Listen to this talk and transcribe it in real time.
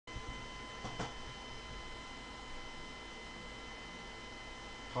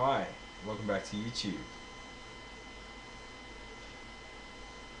Hi, welcome back to YouTube.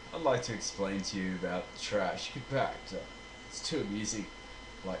 I'd like to explain to you about the trash compactor. It's too amusing.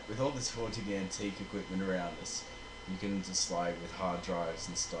 Like, with all this haunting antique equipment around us, you can just, like, with hard drives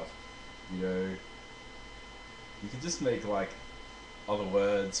and stuff, you know, you could just make, like, other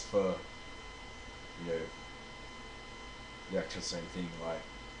words for, you know, the actual same thing, like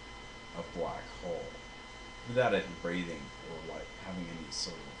a black hole, without even breathing or, like, having any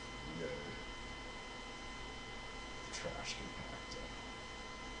sort of, you know, trash compactor.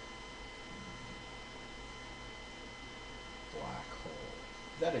 Black hole.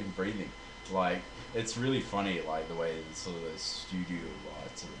 Without even breathing. Like, it's really funny, like, the way the sort of those studio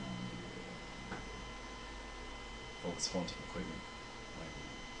lights around you, all this haunting equipment. Like,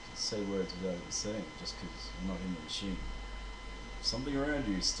 just say words without even saying, just because you're not in the machine. Something around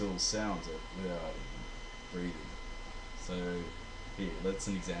you still sounds it without even breathing. So, here, that's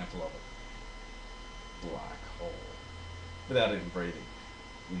an example of it. Black hole. Without even breathing.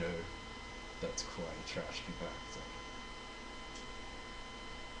 You know, that's quite a trash compactor.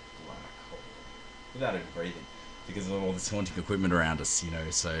 Black hole. Without even breathing. Because of all this haunting equipment around us, you know,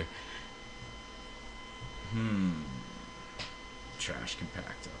 so. Trash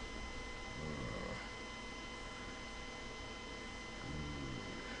compactor.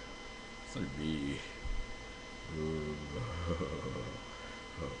 So me.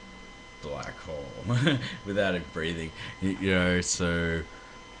 Black hole. Without it breathing. You know, so.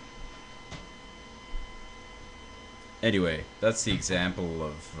 Anyway, that's the example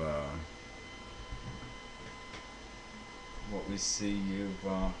of what we see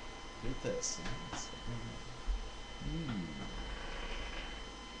of with this.